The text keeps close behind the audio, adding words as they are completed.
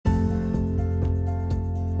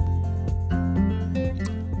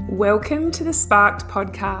Welcome to the Sparked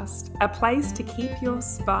Podcast, a place to keep your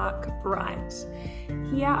spark bright.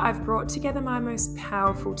 Here I've brought together my most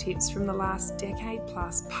powerful tips from the last decade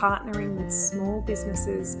plus, partnering with small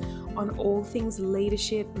businesses on all things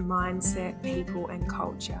leadership, mindset, people and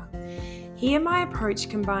culture. Here my approach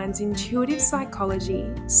combines intuitive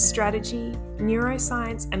psychology, strategy,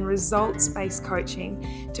 neuroscience and results-based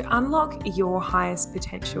coaching to unlock your highest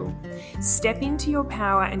potential. Step into your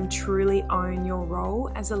power and truly own your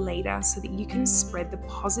role as a leader so that you can spread the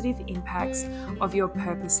positive impacts of your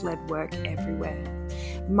purpose-led work everywhere.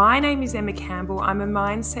 My name is Emma Campbell. I'm a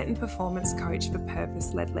mindset and performance coach for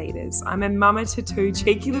purpose-led leaders. I'm a mama to two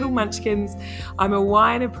cheeky little munchkins. I'm a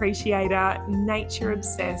wine appreciator,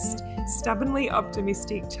 nature-obsessed, stubbornly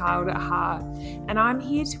optimistic child at heart. And I'm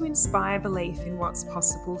here to inspire belief in what's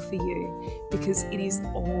possible for you because it is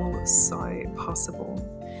all so possible.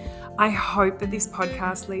 I hope that this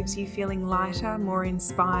podcast leaves you feeling lighter, more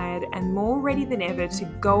inspired, and more ready than ever to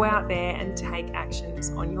go out there and take actions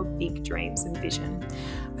on your big dreams and vision.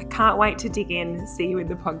 I can't wait to dig in. See you in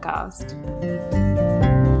the podcast.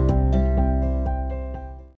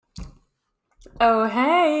 Oh,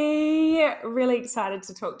 hey! Really excited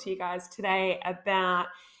to talk to you guys today about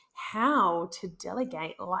how to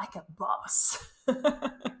delegate like a boss.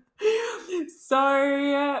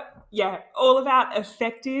 All about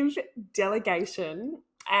effective delegation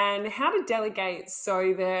and how to delegate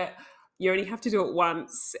so that you only have to do it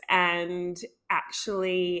once and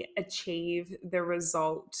actually achieve the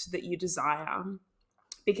result that you desire.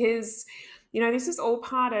 Because, this is all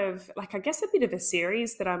part of, a bit of a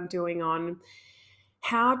series that I'm doing on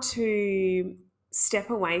how to step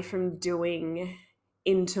away from doing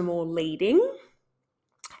into more leading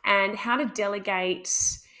and how to delegate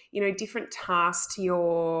different tasks to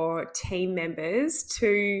your team members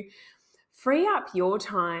to free up your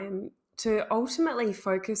time to ultimately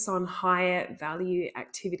focus on higher value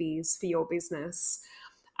activities for your business,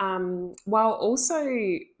 while also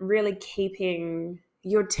really keeping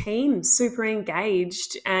your team super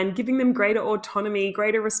engaged and giving them greater autonomy,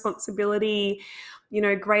 greater responsibility,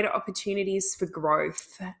 greater opportunities for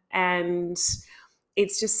growth. And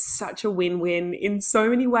it's just such a win-win in so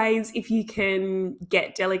many ways if you can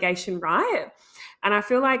get delegation right. And I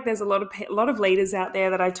feel like there's a lot of leaders out there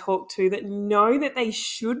that I talk to that know that they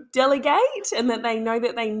should delegate and that they know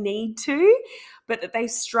that they need to, but that they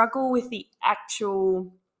struggle with the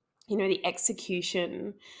actual, the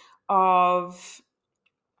execution of,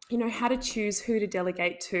 how to choose who to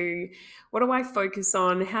delegate to. What do I focus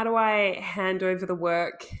on? How do I hand over the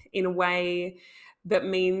work in a way that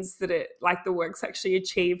means that the work's actually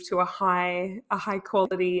achieved to a high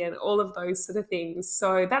quality and all of those sort of things.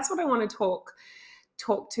 So that's what I want to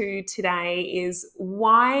talk to today is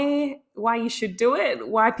why you should do it,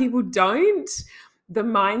 why people don't, the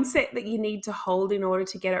mindset that you need to hold in order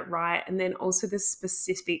to get it right, and then also the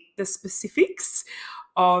specifics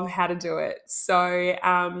of how to do it. So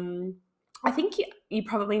I think you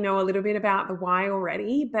probably know a little bit about the why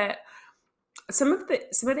already, but some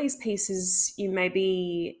of these pieces you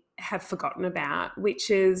maybe have forgotten about, which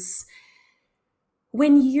is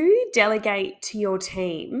when you delegate to your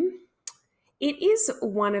team, it is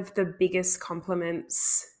one of the biggest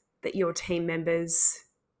compliments that your team members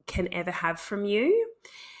can ever have from you.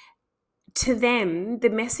 To them, the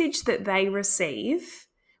message that they receive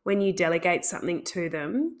when you delegate something to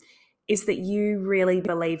them is that you really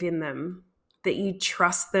believe in them, that you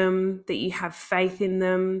trust them, that you have faith in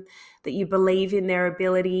them, that you believe in their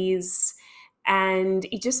abilities. And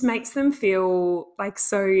it just makes them feel like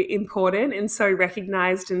so important and so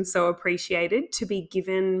recognized and so appreciated to be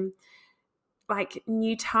given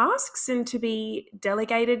new tasks and to be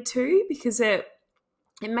delegated to, because it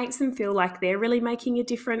makes them feel like they're really making a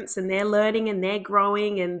difference and they're learning and they're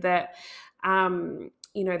growing, and that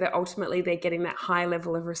that ultimately they're getting that high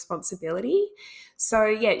level of responsibility. So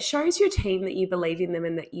it shows your team that you believe in them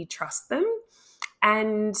and that you trust them.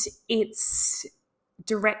 And it's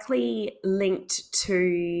directly linked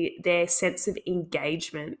to their sense of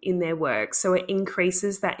engagement in their work. So it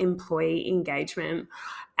increases that employee engagement.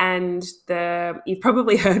 And you've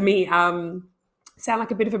probably heard me sound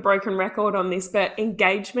like a bit of a broken record on this, but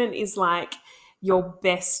engagement is like your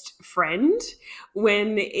best friend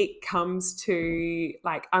when it comes to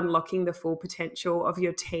unlocking the full potential of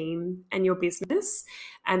your team and your business.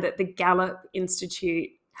 And that the Gallup Institute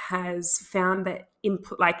has found that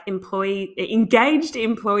engaged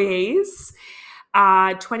employees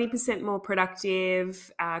 20% more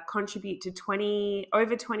productive, contribute to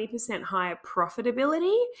over 20% higher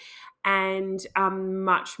profitability, and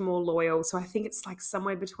much more loyal. So I think it's like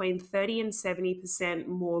somewhere between 30 and 70%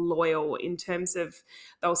 more loyal in terms of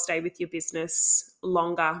they'll stay with your business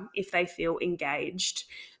longer if they feel engaged.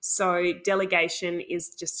 So delegation is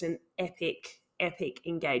just an epic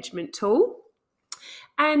engagement tool.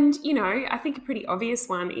 And, I think a pretty obvious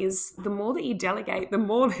one is the more that you delegate, the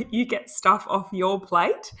more that you get stuff off your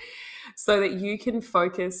plate so that you can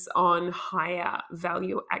focus on higher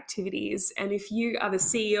value activities. And if you are the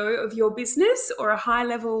CEO of your business or a high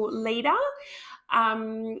level leader,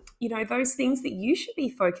 those things that you should be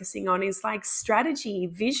focusing on is like strategy,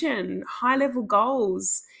 vision, high level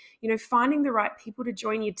goals, finding the right people to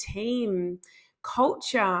join your team,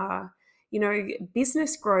 culture,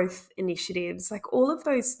 business growth initiatives, like all of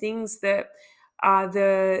those things that are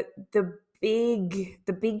the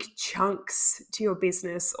big chunks to your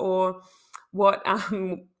business, or what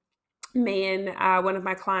me and one of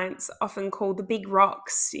my clients often call the big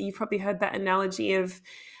rocks. You've probably heard that analogy of,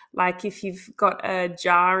 like, if you've got a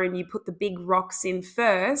jar and you put the big rocks in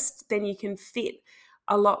first, then you can fit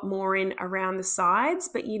a lot more in around the sides,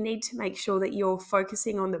 but you need to make sure that you're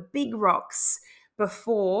focusing on the big rocks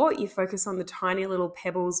before you focus on the tiny little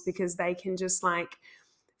pebbles, because they can just like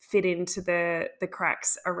fit into the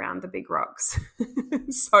cracks around the big rocks.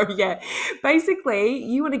 So yeah, basically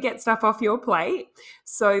you want to get stuff off your plate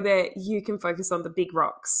so that you can focus on the big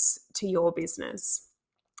rocks to your business.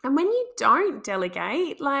 And when you don't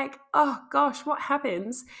delegate, like, oh gosh, what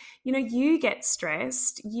happens? You get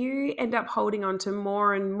stressed, you end up holding on to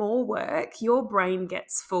more and more work, your brain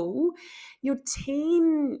gets full, your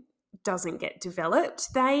team doesn't get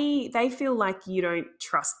developed. They feel like you don't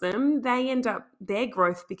trust them. Their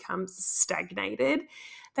growth becomes stagnated.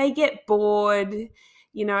 They get bored.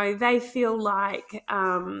 They feel like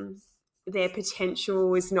their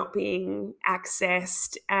potential is not being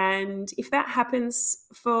accessed. And if that happens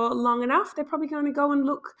for long enough, they're probably going to go and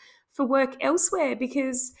look for work elsewhere,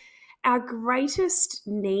 because our greatest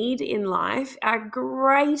need in life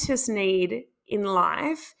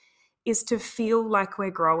is to feel like we're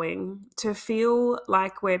growing, to feel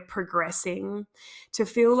like we're progressing, to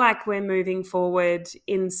feel like we're moving forward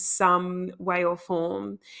in some way or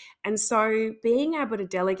form. And so being able to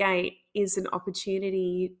delegate is an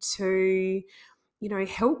opportunity to,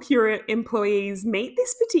 help your employees meet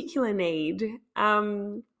this particular need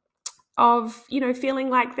of, feeling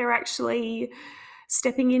like they're actually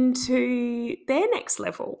stepping into their next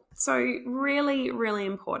level. So really, really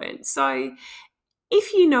important. So if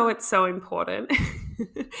it's so important,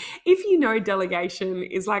 if delegation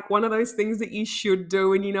is like one of those things that you should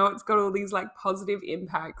do, and it's got all these like positive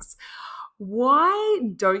impacts, why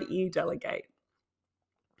don't you delegate?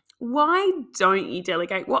 Why don't you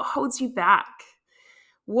delegate? What holds you back?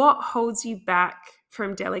 What holds you back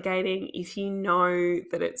from delegating if you know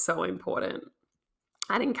that it's so important?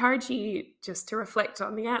 I'd encourage you just to reflect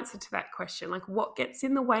on the answer to that question. Like, what gets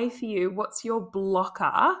in the way for you? What's your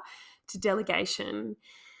blocker to delegation?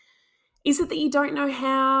 Is it that you don't know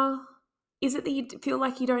how? Is it that you feel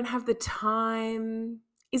like you don't have the time?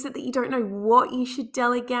 Is it that you don't know what you should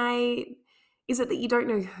delegate? Is it that you don't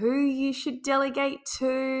know who you should delegate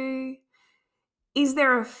to? Is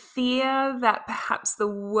there a fear that perhaps the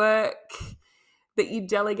work that you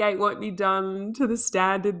delegate won't be done to the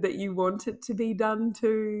standard that you want it to be done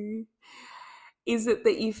to? Is it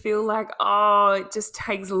that you feel like, it just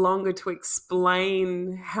takes longer to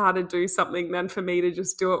explain how to do something than for me to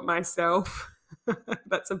just do it myself?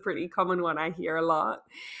 That's a pretty common one I hear a lot.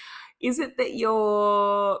 Is it that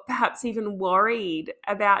you're perhaps even worried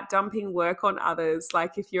about dumping work on others?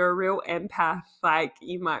 Like, if you're a real empath, like,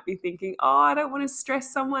 you might be thinking, I don't want to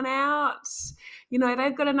stress someone out.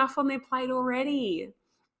 They've got enough on their plate already.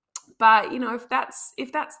 But, if that's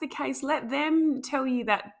the case, let them tell you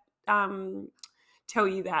that.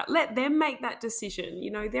 Let them make that decision.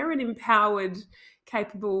 They're an empowered,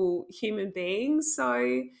 capable human being.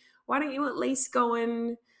 So why don't you at least go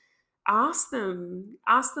and ask them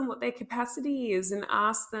what their capacity is, and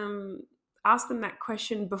ask them that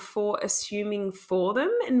question before assuming for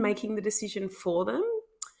them and making the decision for them.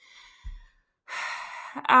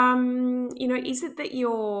 Is it that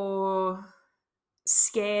you're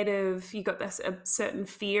scared of, you got this a certain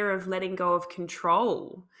fear of letting go of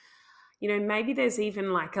control? Maybe there's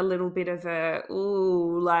even like a little bit of a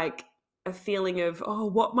feeling of,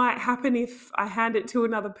 what might happen if I hand it to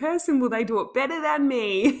another person? Will they do it better than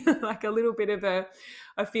me? Like a little bit of a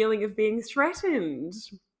feeling of being threatened.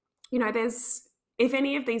 if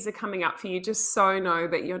any of these are coming up for you, just so know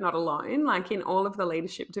that you're not alone. Like in all of the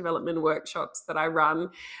leadership development workshops that I run,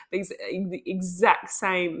 these the exact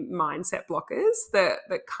same mindset blockers that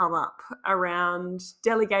come up around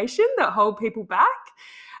delegation that hold people back.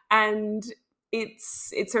 And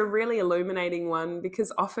it's a really illuminating one,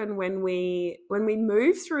 because often when we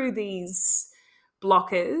move through these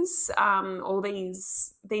blockers, all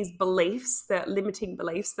these beliefs, that limiting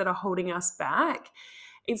beliefs that are holding us back,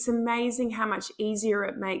 it's amazing how much easier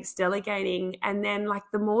it makes delegating. And then, like,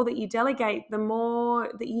 the more that you delegate, the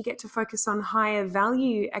more that you get to focus on higher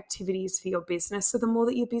value activities for your business, so the more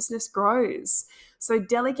that your business grows. So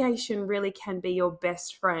delegation really can be your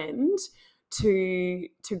best friend to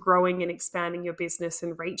growing and expanding your business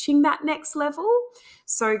and reaching that next level.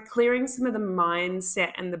 So clearing some of the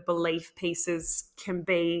mindset and the belief pieces can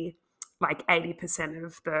be like 80%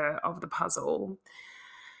 of the puzzle.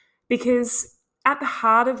 Because at the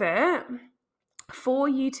heart of it, for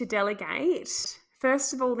you to delegate,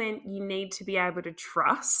 first of all, then you need to be able to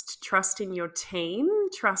trust in your team,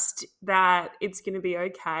 trust that it's going to be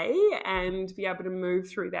okay, and be able to move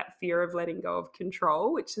through that fear of letting go of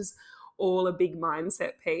control, which is all a big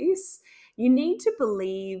mindset piece. You need to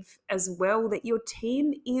believe as well that your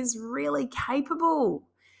team is really capable.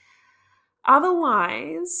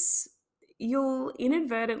 Otherwise, you'll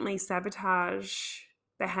inadvertently sabotage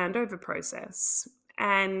the handover process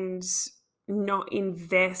and not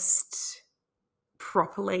invest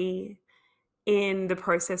properly in the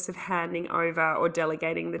process of handing over or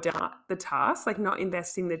delegating the task, like not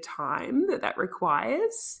investing the time that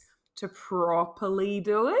requires to properly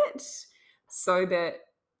do it, so that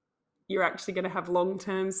you're actually going to have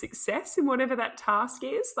long-term success in whatever that task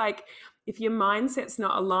is. Like, if your mindset's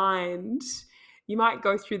not aligned, you might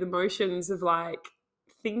go through the motions of like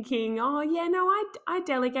thinking, oh yeah, no, I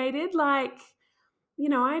delegated, like, you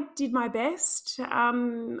know, I did my best.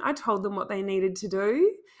 I told them what they needed to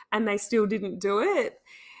do and they still didn't do it.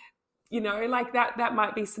 You know, like that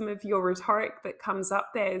might be some of your rhetoric that comes up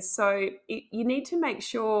there. So you need to make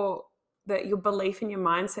sure that your belief and your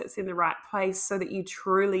mindset's in the right place, so that you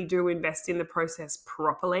truly do invest in the process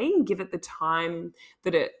properly and give it the time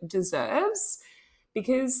that it deserves.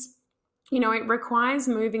 Because, you know, it requires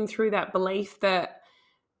moving through that belief that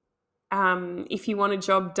if you want a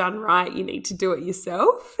job done right, you need to do it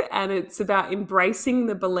yourself. And it's about embracing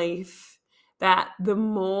the belief that the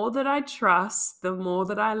more that I trust, the more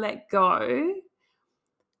that I let go,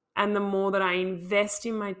 and the more that I invest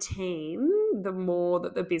in my team, the more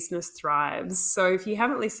that the business thrives. So if you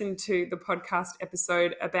haven't listened to the podcast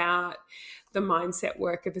episode about the mindset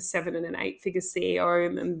work of a 7 and an 8-figure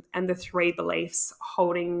CEO and the 3 beliefs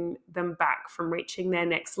holding them back from reaching their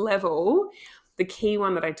next level, the key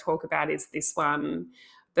one that I talk about is this one,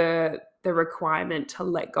 the requirement to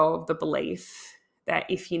let go of the belief that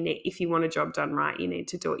if you want a job done right, you need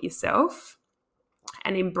to do it yourself,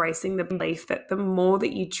 and embracing the belief that the more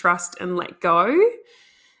that you trust and let go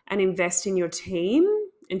and invest in your team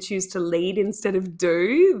and choose to lead instead of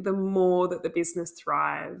do, the more that the business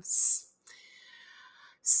thrives.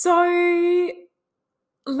 So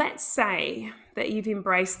let's say that you've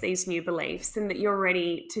embraced these new beliefs and that you're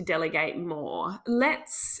ready to delegate more.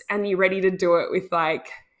 And you're ready to do it with, like,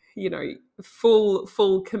 you know,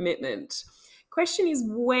 full commitment. Question is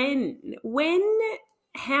when,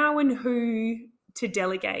 how, and who to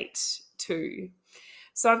delegate to.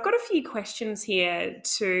 So I've got a few questions here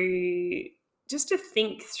to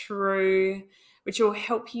think through, which will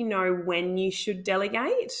help you know when you should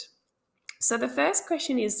delegate. So the first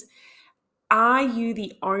question is, are you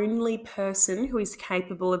the only person who is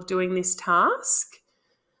capable of doing this task?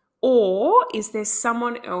 Or is there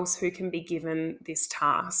someone else who can be given this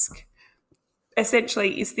task?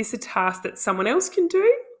 Essentially, is this a task that someone else can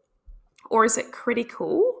do? Or is it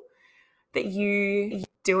critical that you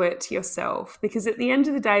do it yourself? Because at the end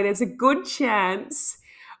of the day, there's a good chance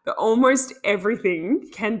that almost everything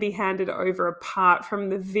can be handed over apart from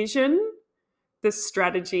the vision, the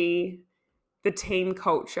strategy, the team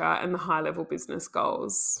culture, and the high-level business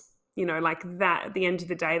goals. You know, like that, at the end of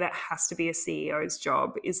the day, that has to be a CEO's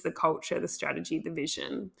job, is the culture, the strategy, the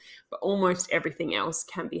vision. But almost everything else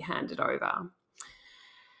can be handed over.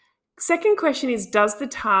 Second question is, does the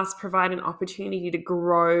task provide an opportunity to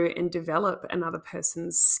grow and develop another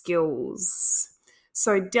person's skills?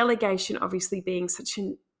 So delegation obviously being such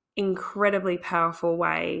an incredibly powerful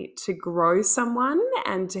way to grow someone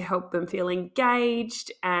and to help them feel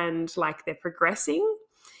engaged and like they're progressing.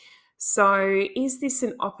 So is this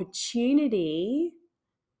an opportunity,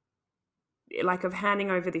 like, of handing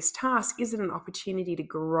over this task? Is it an opportunity to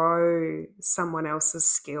grow someone else's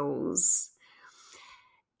skills?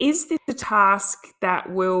 is this a task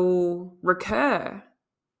that will recur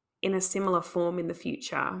in a similar form in the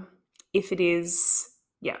future? If it is,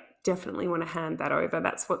 yeah, definitely want to hand that over.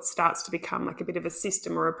 That's what starts to become like a bit of a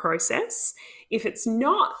system or a process. If it's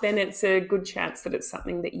not, then it's a good chance that it's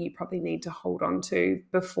something that you probably need to hold on to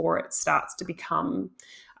before it starts to become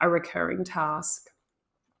a recurring task.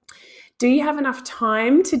 Do you have enough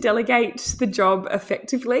time to delegate the job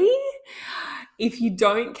effectively? If you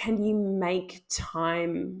don't, can you make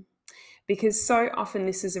time? Because so often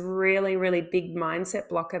this is a really, really big mindset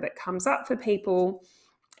blocker that comes up for people,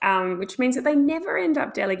 which means that they never end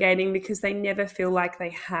up delegating because they never feel like they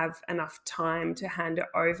have enough time to hand it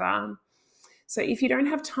over. So if you don't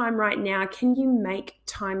have time right now, can you make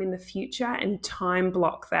time in the future and time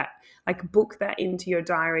block that, like book that into your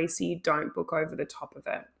diary so you don't book over the top of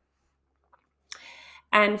it?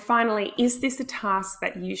 And finally, is this a task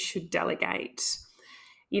that you should delegate?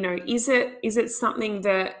 You know, is it something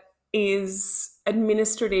that is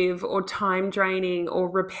administrative or time draining or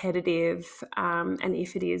repetitive? And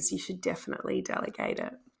if it is, you should definitely delegate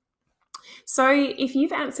it. So if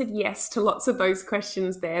you've answered yes to lots of those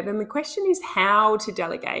questions there, then the question is how to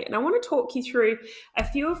delegate. And I want to talk you through a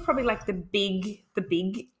few of probably like the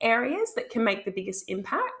big areas that can make the biggest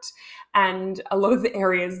impact and a lot of the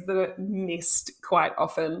areas that are missed quite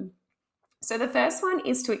often. So the first one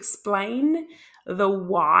is to explain the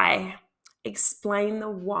why. Explain the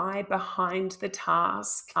why behind the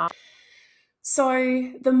task.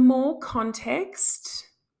 So the more context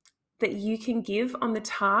that you can give on the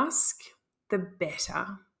task, the better.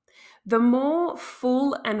 The more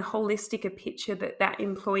full and holistic a picture that that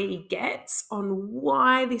employee gets on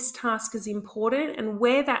why this task is important and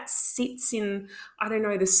where that sits in, I don't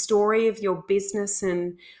know, the story of your business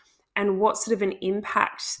and what sort of an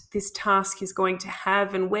impact this task is going to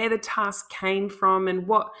have and where the task came from and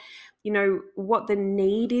what the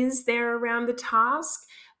need is there around the task,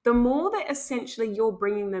 the more that essentially you're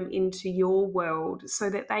bringing them into your world so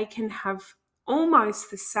that they can have almost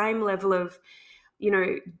the same level of,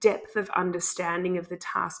 depth of understanding of the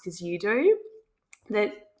task as you do.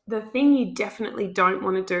 That the thing you definitely don't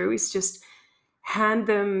want to do is just hand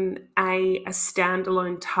them a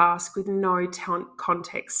standalone task with no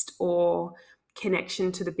context or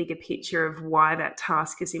connection to the bigger picture of why that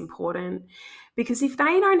task is important. Because if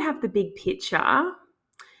they don't have the big picture,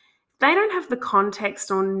 they don't have the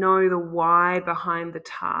context or know the why behind the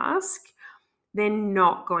task, they're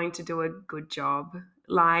not going to do a good job.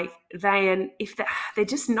 Like they're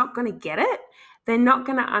just not going to get it. They're not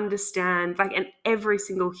going to understand, and every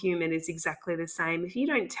single human is exactly the same. If you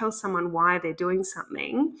don't tell someone why they're doing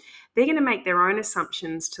something, they're going to make their own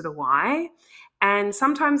assumptions to the why. And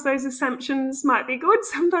sometimes those assumptions might be good.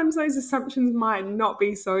 Sometimes those assumptions might not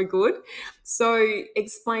be so good. So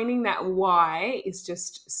explaining that why is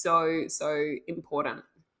just so, so important.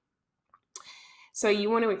 So you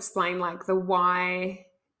want to explain the why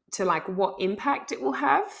to what impact it will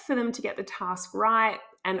have for them to get the task right.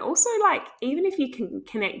 And also even if you can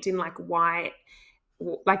connect in why,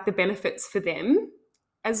 the benefits for them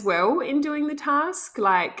as well in doing the task,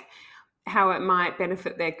 how it might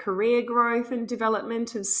benefit their career growth and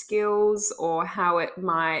development of skills, or how it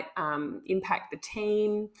might impact the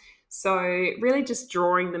team. So really just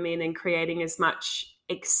drawing them in and creating as much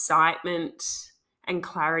excitement and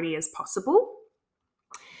clarity as possible.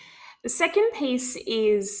 The second piece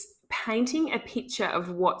is painting a picture of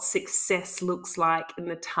what success looks like in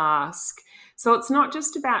the task. So it's not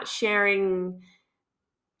just about sharing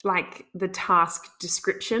the task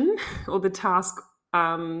description or the task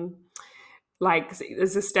as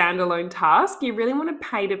a standalone task. You really want to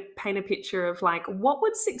paint a picture of what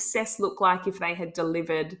would success look like if they had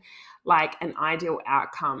delivered an ideal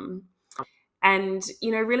outcome. And,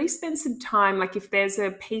 really spend some time, if there's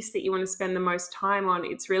a piece that you want to spend the most time on,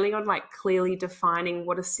 it's really on clearly defining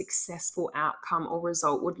what a successful outcome or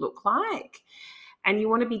result would look like. And you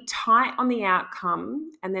want to be tight on the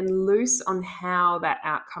outcome and then loose on how that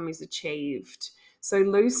outcome is achieved. So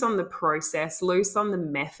loose on the process, loose on the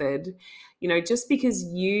method. Just because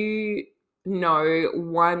you know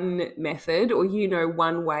one method or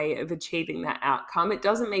one way of achieving that outcome, it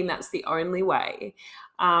doesn't mean that's the only way.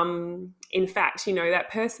 In fact,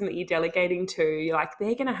 that person that you're delegating to,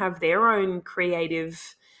 they're going to have their own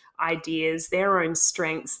creative ideas, their own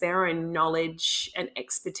strengths, their own knowledge and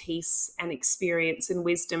expertise and experience and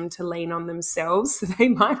wisdom to lean on themselves. So they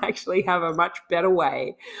might actually have a much better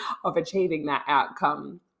way of achieving that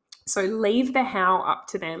outcome. So leave the how up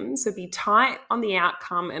to them. So be tight on the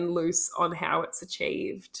outcome and loose on how it's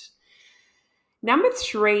achieved. Number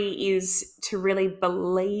 3 is to really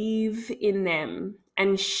believe in them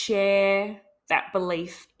and share that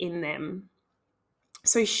belief in them.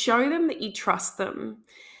 So show them that you trust them.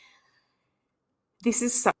 This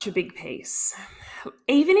is such a big piece.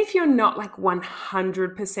 Even if you're not like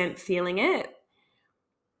 100% feeling it,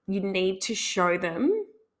 you need to show them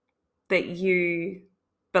that you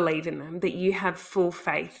believe in them, that you have full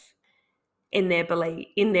faith in their belief,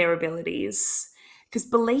 in their abilities, because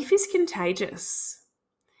belief is contagious.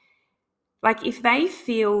 Like if they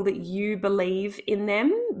feel that you believe in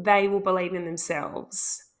them, they will believe in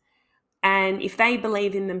themselves. And if they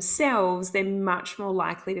believe in themselves, they're much more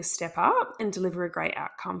likely to step up and deliver a great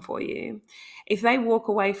outcome for you. If they walk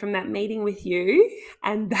away from that meeting with you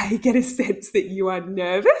and they get a sense that you are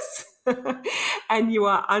nervous and you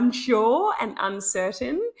are unsure and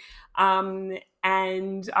uncertain,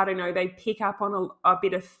 and I don't know, they pick up on a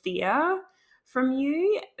bit of fear from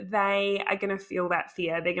you, they are going to feel that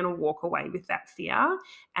fear. They're going to walk away with that fear.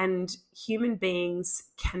 And human beings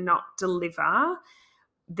cannot deliver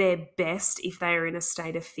their best if they are in a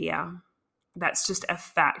state of fear. That's just a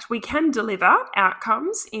fact. We can deliver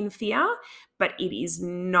outcomes in fear, but it is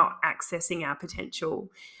not accessing our potential.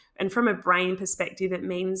 And from a brain perspective, it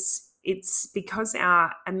means it's because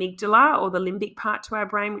our amygdala, or the limbic part to our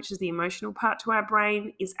brain, which is the emotional part to our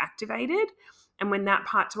brain, is activated. And when that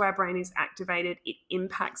part to our brain is activated, it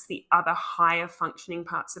impacts the other higher functioning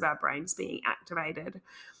parts of our brains being activated,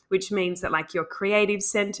 which means that like your creative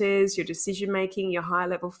centers, your decision making, your high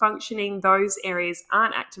level functioning, those areas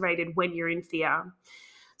aren't activated when you're in fear.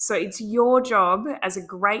 So it's your job as a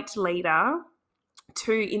great leader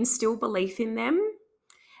to instill belief in them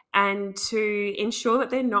and to ensure that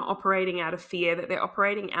they're not operating out of fear, that they're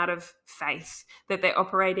operating out of faith, that they're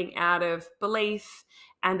operating out of belief,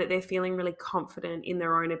 and that they're feeling really confident in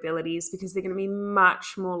their own abilities, because they're going to be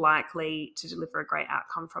much more likely to deliver a great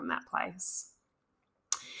outcome from that place.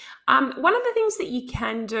 One of the things that you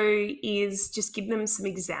can do is just give them some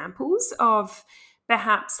examples of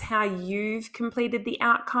perhaps how you've completed the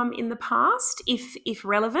outcome in the past, if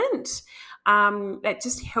relevant. That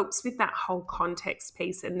just helps with that whole context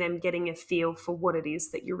piece and them getting a feel for what it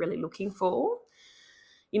is that you're really looking for.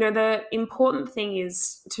 You know, the important thing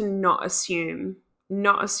is to not assume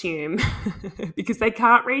because they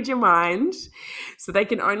can't read your mind, so they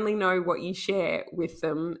can only know what you share with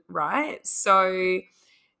them, right? So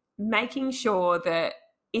making sure that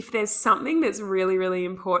if there's something that's really, really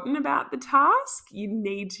important about the task, you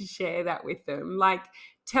need to share that with them. Like,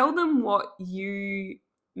 tell them what you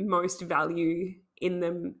most value in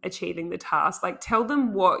them achieving the task. Like, tell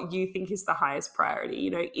them what you think is the highest priority.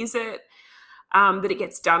 You know, is it that it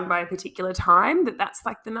gets done by a particular time, that's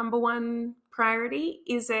like the number one priority?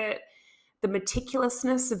 Is it the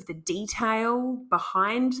meticulousness of the detail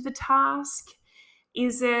behind the task?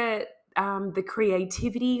 Is it the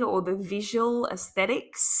creativity or the visual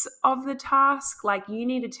aesthetics of the task? Like, you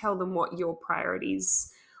need to tell them what your priorities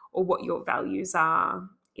or what your values are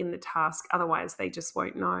in the task. Otherwise, they just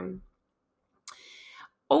won't know.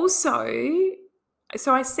 Also,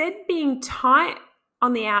 so I said being tight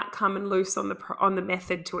on the outcome and loose on the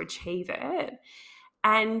method to achieve it.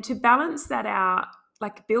 And to balance that out,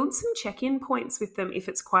 like build some check-in points with them if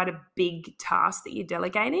it's quite a big task that you're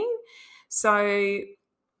delegating. So,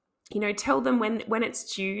 you know, tell them when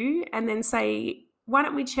it's due, and then say, why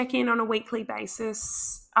don't we check in on a weekly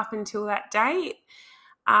basis up until that date,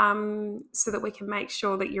 so that we can make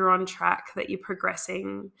sure that you're on track, that you're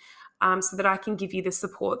progressing, so that I can give you the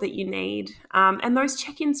support that you need. And those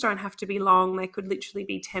check-ins don't have to be long. They could literally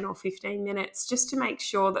be 10 or 15 minutes, just to make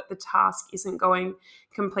sure that the task isn't going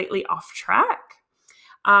completely off track.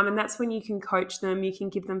 And that's when you can coach them, you can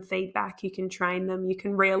give them feedback, you can train them, you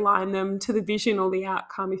can realign them to the vision or the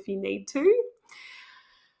outcome if you need to.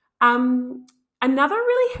 Another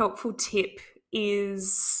really helpful tip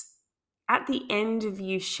is at the end of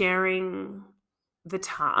you sharing the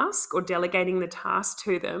task or delegating the task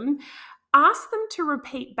to them, ask them to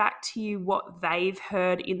repeat back to you what they've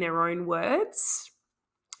heard in their own words,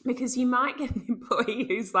 because you might get an employee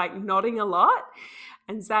who's like nodding a lot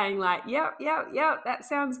and saying like, yep, that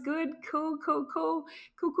sounds good, cool.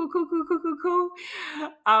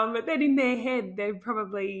 But then in their head, they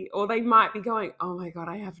might be going, oh my God,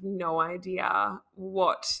 I have no idea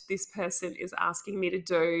what this person is asking me to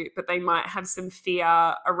do. But they might have some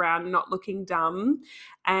fear around not looking dumb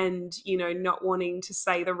and, you know, not wanting to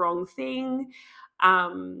say the wrong thing.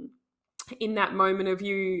 In that moment of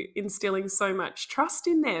you instilling so much trust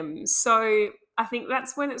in them. So I think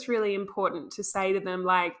that's when it's really important to say to them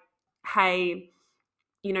like, hey,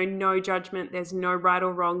 you know, no judgment, there's no right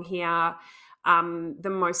or wrong here. The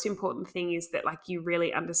most important thing is that like you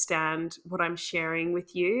really understand what I'm sharing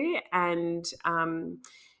with you, and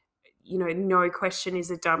no question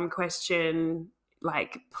is a dumb question.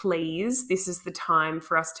 Like, please, this is the time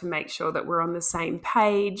for us to make sure that we're on the same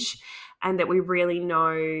page and that we really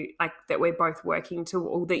know, like, that we're both working to,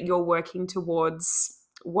 or that you're working towards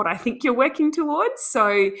what I think you're working towards.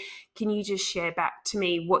 So can you just share back to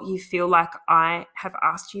me what you feel like I have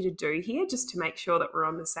asked you to do here, just to make sure that we're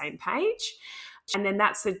on the same page? And then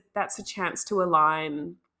that's a chance to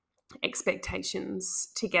align expectations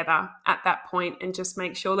together at that point and just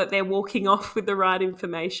make sure that they're walking off with the right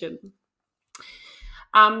information.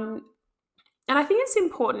 And I think it's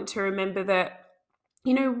important to remember that,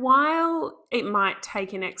 while it might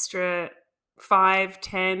take an extra 5,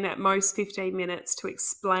 10, at most 15 minutes to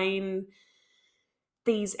explain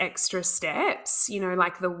these extra steps,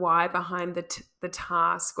 like the why behind the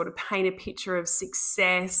task, or to paint a picture of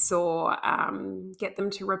success, or get them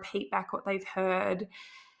to repeat back what they've heard.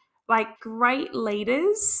 Like, great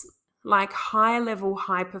leaders, like high-level,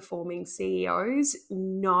 high-performing CEOs,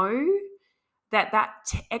 know that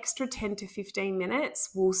extra 10 to 15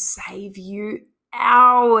 minutes will save you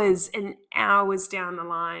hours and hours down the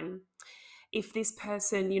line. If this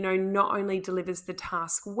person, not only delivers the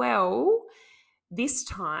task well this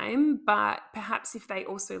time, but perhaps if they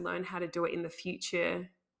also learn how to do it in the future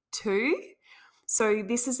too. So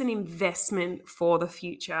this is an investment for the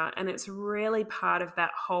future, and it's really part of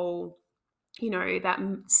that whole, that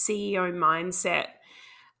CEO mindset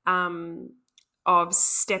of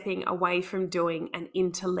stepping away from doing and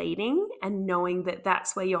into leading, and knowing that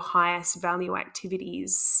that's where your highest value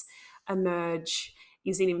activities emerge,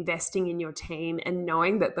 is in investing in your team, and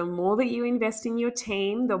knowing that the more that you invest in your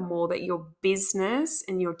team, the more that your business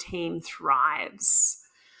and your team thrives.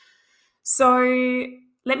 So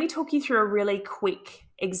let me talk you through a really quick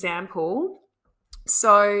example.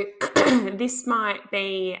 So this might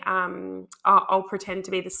be, I'll pretend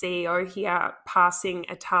to be the CEO here, passing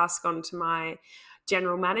a task on to my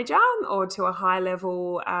general manager or to a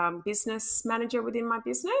high-level business manager within my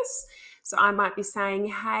business. So I might be saying,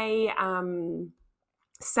 hey,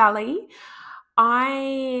 Sally,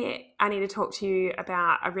 I need to talk to you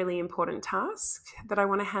about a really important task that I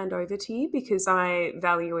want to hand over to you, because I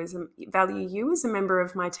value you as a member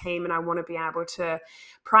of my team, and I want to be able to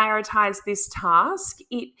prioritize this task.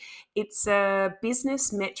 It's a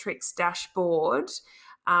business metrics dashboard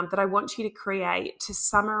that I want you to create to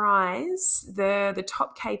summarize the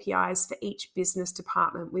top KPIs for each business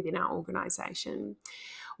department within our organization.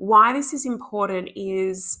 Why this is important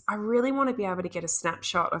is I really want to be able to get a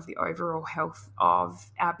snapshot of the overall health of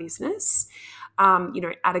our business,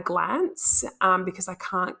 at a glance, because I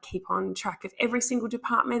can't keep on track of every single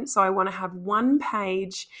department. So I want to have one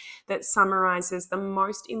page that summarizes the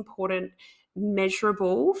most important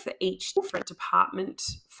measurable for each different department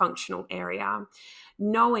functional area,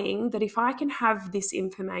 knowing that if I can have this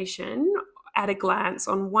information at a glance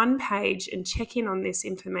on one page and check in on this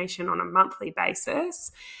information on a monthly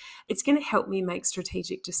basis, it's going to help me make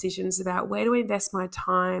strategic decisions about where to invest my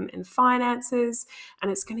time and finances,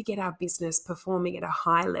 and it's going to get our business performing at a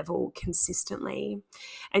high level consistently.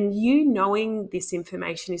 And you knowing this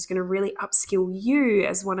information is going to really upskill you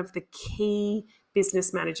as one of the key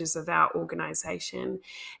business managers of our organization.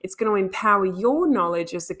 It's going to empower your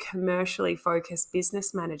knowledge as a commercially focused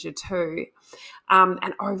business manager too.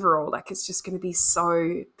 And overall, like, it's just going to be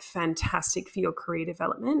so fantastic for your career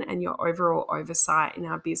development and your overall oversight in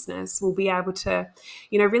our business. We'll be able to,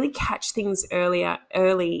 really catch things early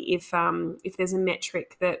if there's a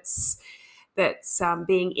metric that's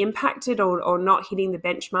being impacted or not hitting the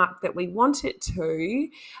benchmark that we want it to.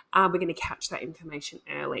 We're going to catch that information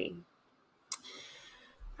early.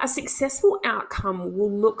 A successful outcome will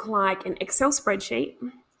look like an Excel spreadsheet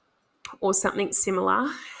or something similar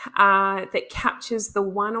that captures the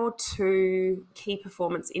 1 or 2 key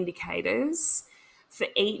performance indicators for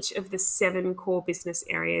each of the 7 core business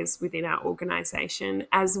areas within our organization,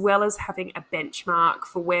 as well as having a benchmark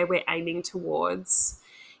for where we're aiming towards,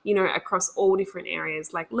 across all different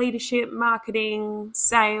areas like leadership, marketing,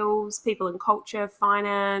 sales, people and culture,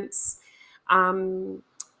 finance.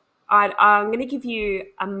 I'm going to give you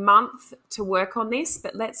a month to work on this,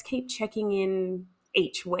 but let's keep checking in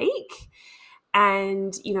each week.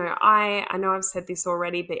 And, I know I've said this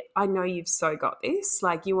already, but I know you've so got this.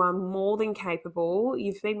 Like, you are more than capable.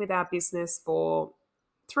 You've been with our business for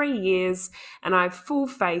 3 years, and I have full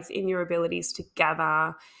faith in your abilities to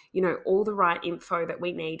gather, all the right info that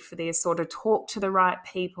we need for this, or to talk to the right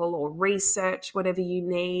people, or research whatever you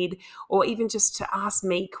need, or even just to ask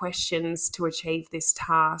me questions to achieve this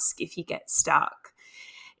task if you get stuck.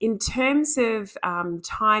 In terms of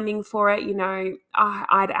timing for it,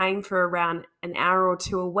 I'd aim for around an hour or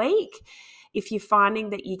 2 a week. If you're finding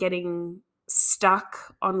that you're getting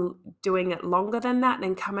stuck on doing it longer than that,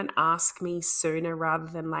 then come and ask me sooner rather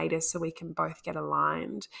than later so we can both get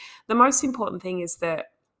aligned. The most important thing is that,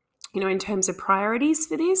 in terms of priorities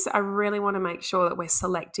for this, I really want to make sure that we're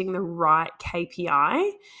selecting the right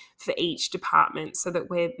KPI for each department so that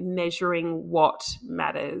we're measuring what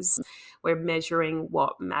matters. We're measuring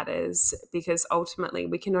what matters because ultimately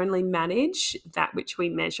we can only manage that which we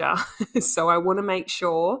measure. So I want to make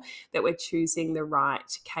sure that we're choosing the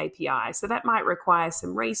right KPI. So that might require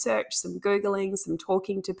some research, some Googling, some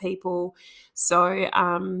talking to people. So,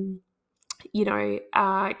 can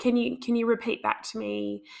you repeat back to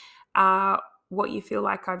me what you feel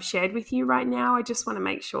like I've shared with you right now? I just want to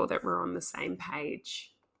make sure that we're on the same page.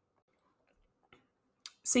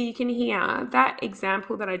 So you can hear that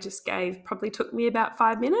example that I just gave probably took me about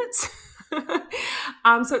 5 minutes.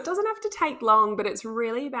 So it doesn't have to take long, but it's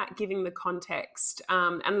really about giving the context.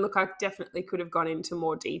 And look, I definitely could have gone into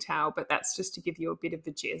more detail, but that's just to give you a bit of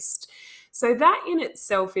the gist. So that in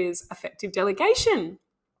itself is effective delegation.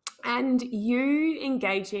 And you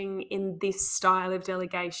engaging in this style of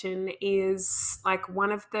delegation is like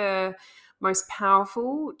one of the most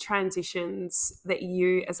powerful transitions that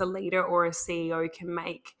you as a leader or a CEO can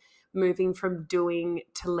make, moving from doing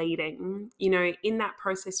to leading. In that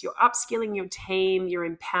process, you're upskilling your team, you're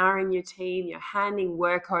empowering your team, you're handing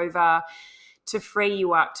work over to free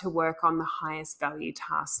you up to work on the highest value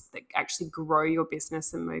tasks that actually grow your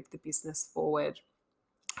business and move the business forward.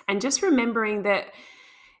 And just remembering that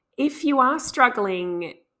if you are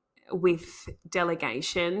struggling with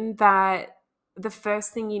delegation, that the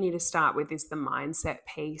first thing you need to start with is the mindset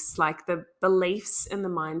piece. Like the beliefs and the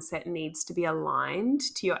mindset needs to be aligned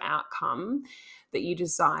to your outcome that you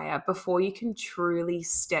desire before you can truly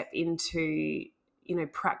step into,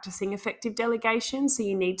 practicing effective delegation. So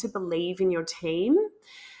you need to believe in your team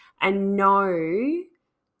and know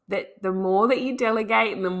that the more that you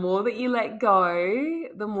delegate and the more that you let go,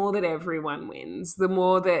 the more that everyone wins, the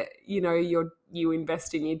more that, you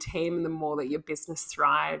invest in your team and the more that your business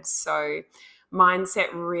thrives. So mindset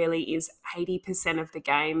really is 80% of the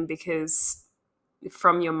game, because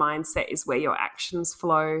from your mindset is where your actions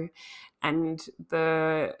flow. And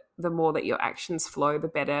the more that your actions flow, the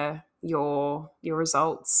better your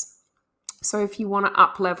results. So if you want to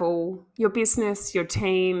up-level your business, your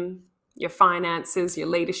team, your finances, your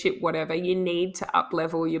leadership, whatever, you need to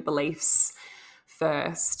up-level your beliefs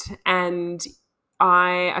first. And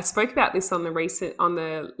I spoke about this on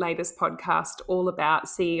the latest podcast, all about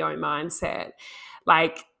CEO mindset.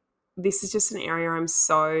 Like, this is just an area I'm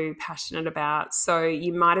so passionate about. So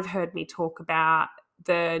you might have heard me talk about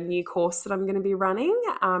the new course that I'm going to be running.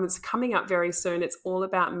 It's coming up very soon. It's all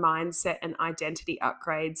about mindset and identity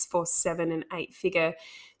upgrades for 7- and 8-figure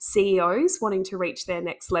CEOs wanting to reach their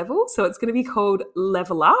next level. So it's going to be called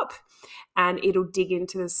Level Up, and it'll dig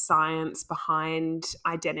into the science behind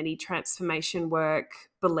identity transformation work,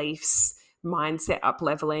 beliefs, mindset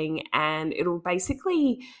up-leveling, and it'll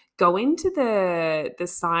basically go into the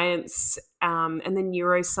science and the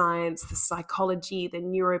neuroscience, the psychology, the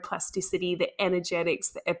neuroplasticity, the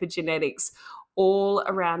energetics, the epigenetics, all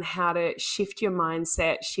around how to shift your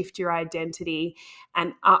mindset, shift your identity,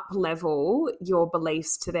 and up-level your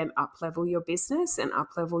beliefs to then up-level your business and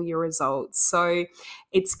up-level your results. So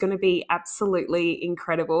it's going to be absolutely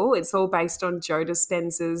incredible. It's all based on Joe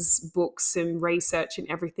Dispenza's books and research and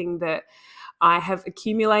everything that I have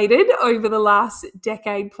accumulated over the last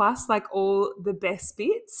decade plus, like all the best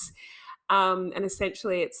bits. And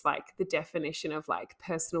essentially it's like the definition of like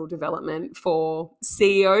personal development for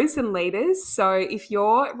CEOs and leaders. So if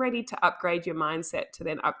you're ready to upgrade your mindset to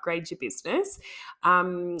then upgrade your business,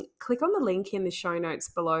 click on the link in the show notes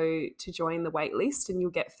below to join the wait list, and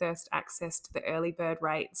you'll get first access to the early bird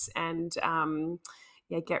rates. And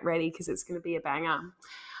get ready, because it's going to be a banger.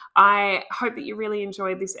 I hope that you really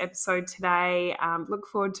enjoyed this episode today. Look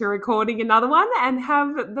forward to recording another one, and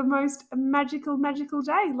have the most magical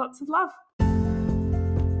day. Lots of love.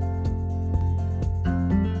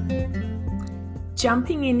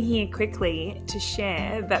 Jumping in here quickly to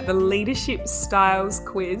share that the Leadership Styles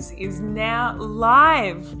Quiz is now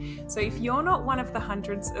live. So if you're not one of the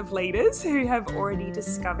hundreds of leaders who have already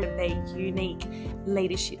discovered their unique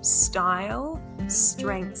leadership style,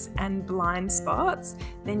 strengths, and blind spots,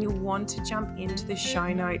 then you'll want to jump into the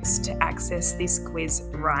show notes to access this quiz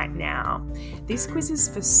right now. This quiz is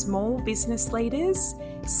for small business leaders,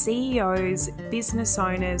 CEOs, business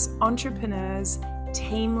owners, entrepreneurs,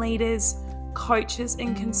 team leaders, coaches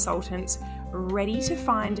and consultants ready to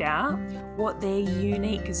find out what their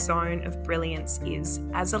unique zone of brilliance is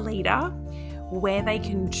as a leader, where they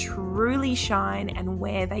can truly shine and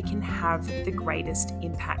where they can have the greatest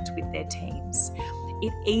impact with their teams.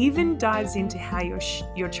 It even dives into how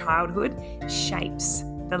your childhood shapes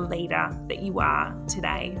the leader that you are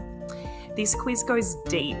today. This quiz goes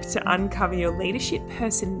deep to uncover your leadership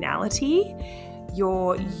personality,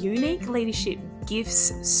 your unique leadership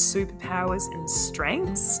gifts, superpowers, and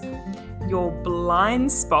strengths, your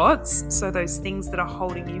blind spots, so those things that are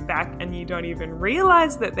holding you back and you don't even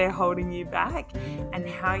realize that they're holding you back, and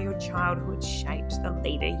how your childhood shaped the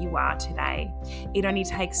leader you are today. It only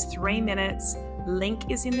takes 3 minutes. Link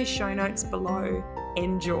is in the show notes below.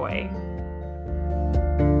 Enjoy.